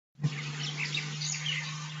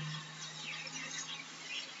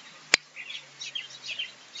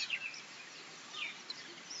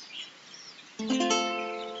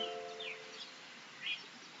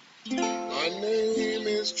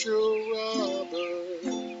is Joe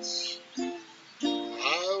Roberts.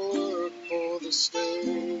 I work for the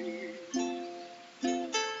state.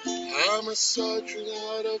 I'm a sergeant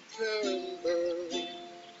out of Perrenburg,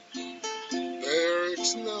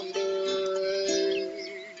 barracks number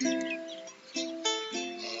 8.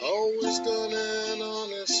 I always done an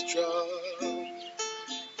honest job,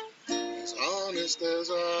 as honest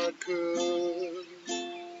as I could.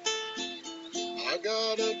 I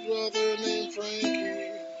got a brother named Frankie.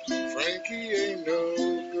 Frankie ain't no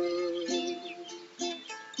good.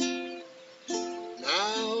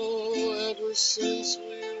 Now, ever since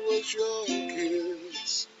we was young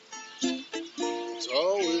kids, it's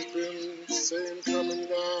always been the same coming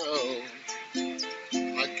down.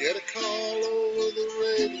 I get a call over the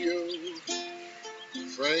radio.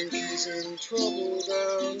 Frankie's in trouble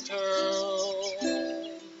downtown.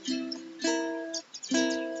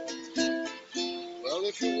 Well,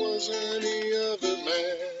 if it was any other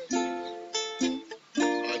man,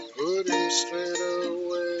 I'd put him straight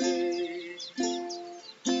away.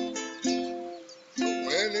 But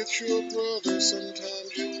when it's your brother, sometimes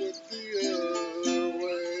you look the other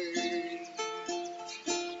way.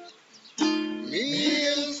 Me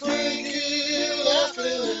and Frankie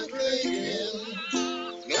laughing and drinking,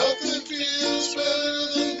 nothing feels better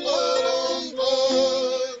than blood on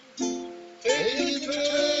blood. Taking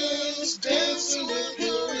turns dancing with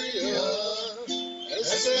Maria as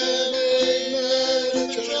they made at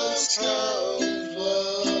Johnstown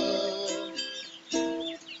blood.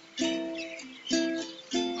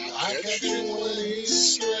 I catch him when he's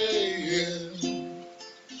straying,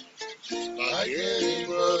 like any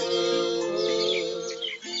brother would.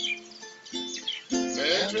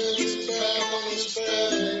 Man turns his back on his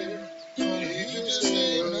family, but he just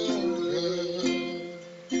ain't no good.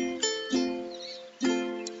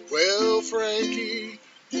 Well, Frankie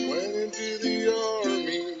went into the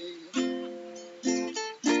army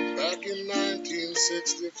back in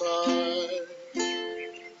 1965.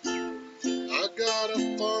 I got a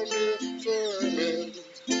farm deferment,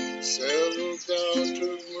 settled down to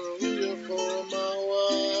Maria for my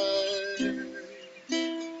wife.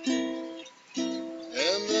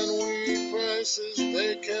 And then wheat prices,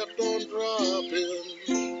 they kept on dropping.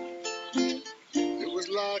 It was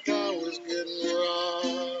like I was getting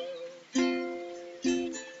robbed.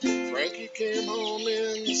 Frankie came home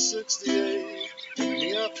in 68, and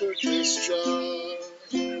me, I took this job.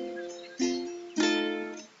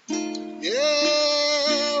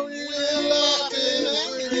 Yeah, we're laughing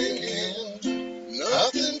and drinking,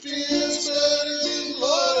 nothing feels better than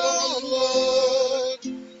blood on blood.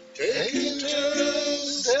 Taking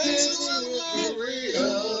turns dancing with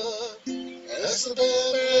Maria as the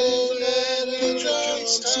band at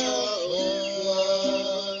Johnstown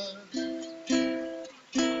blood.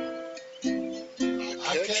 I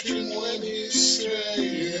catch him when he's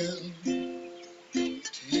straying,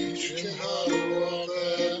 teach him how to walk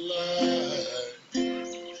that line.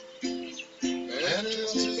 Man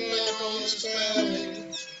turns his back on his family,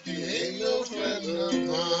 he ain't no friend of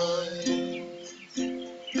mine.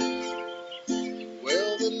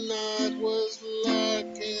 Well, the night was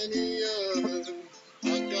like any other. I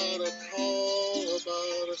got a call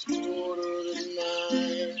about 8:45.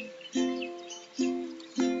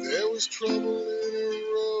 There was trouble in a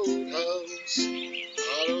roadhouse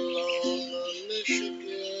out along the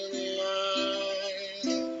Michigan line.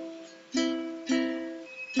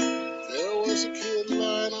 There was a kid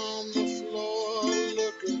lying on the floor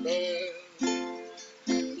looking bad,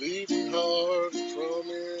 bleeding hard from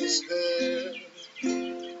his head.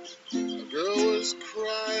 A girl was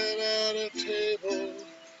crying at a table,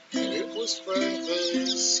 and it was Frank, they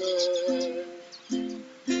said.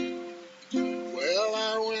 Well, I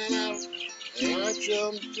went out and I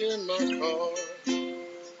jumped in my car,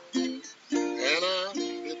 and I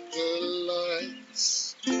hit the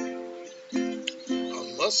lights. I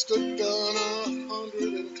must have done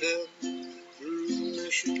 110 through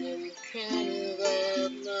Michigan County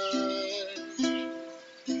that night.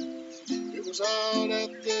 It was out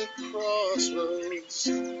at the crossroads,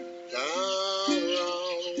 down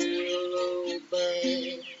around Willow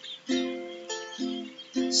Bank.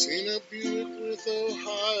 Seen a Buick with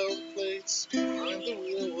Ohio plates, behind the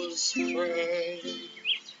wheel was Frank.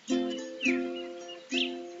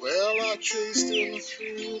 Well, I chased him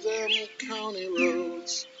through them county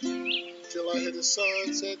roads till I hit a sign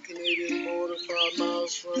that said Canadian border 5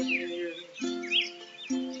 miles from here.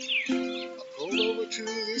 I pulled over to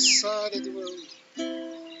this side of the road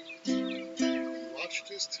and watched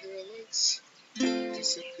his taillights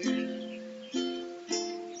disappear.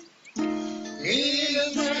 Me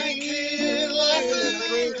and Frankie laughing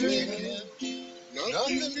and drinking,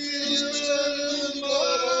 Nothing feels better than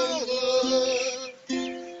blood.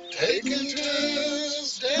 Taking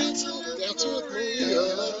turns dancing with Maria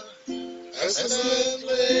as the man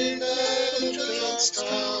played at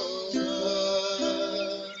Johnstown.